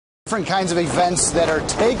different kinds of events that are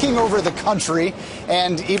taking over the country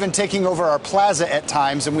and even taking over our plaza at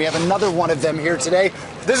times, and we have another one of them here today.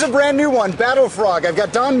 This is a brand new one, Battle Frog. I've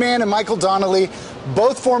got Don Mann and Michael Donnelly,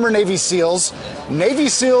 both former Navy SEALs. Navy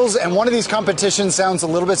SEALs and one of these competitions sounds a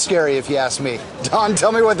little bit scary if you ask me. Don,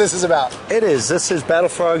 tell me what this is about. It is. This is Battle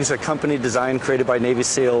Frog. It's a company design created by Navy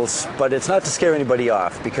SEALs, but it's not to scare anybody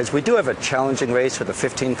off because we do have a challenging race with a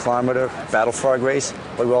 15-kilometer Battle Frog race,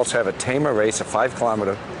 but we also have a tamer race, a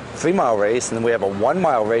 5-kilometer, 3-mile race, and then we have a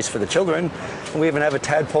 1-mile race for the children. And we even have a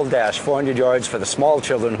tadpole dash, 400 yards for the small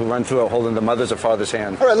children who run through it holding the mother's or father's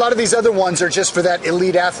hand. All right, a lot of these other ones are just for that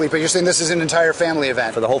elite athlete, but you're saying this is an entire family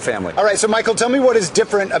event. For the whole family. All right, so Michael, tell me what is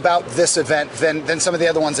different about this event than some of the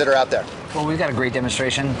other ones that are out there. Well, we've got a great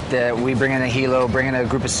demonstration that we bring in a helo, bring in a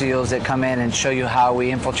group of SEALs that come in and show you how we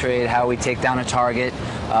infiltrate, how we take down a target.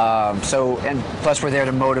 And plus we're there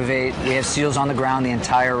to motivate. We have SEALs on the ground the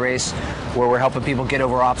entire race where we're helping people get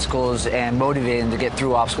over obstacles and motivate them to get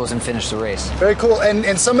through obstacles and finish the race. Very cool.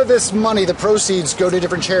 And some of this money, the proceeds, go to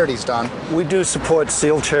different charities, Don. We do support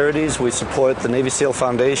SEAL charities. We support the Navy SEAL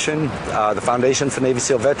Foundation, the Foundation for Navy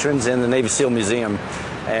SEAL Veterans, and the Navy SEAL Museum.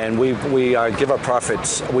 And we give our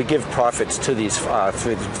profits. We give profits to these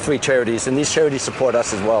three charities, and these charities support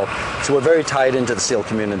us as well. So we're very tied into the SEAL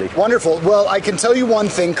community. Wonderful. Well, I can tell you one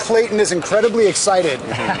thing. Clayton is incredibly excited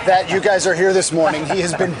that you guys are here this morning. He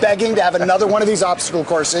has been begging to have another one of these obstacle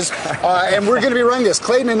courses, and we're going to be running this.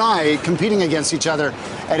 Clayton and I competing against each other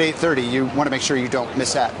at 8:30. You want to make sure you don't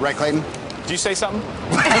miss that, right, Clayton? Did you say something?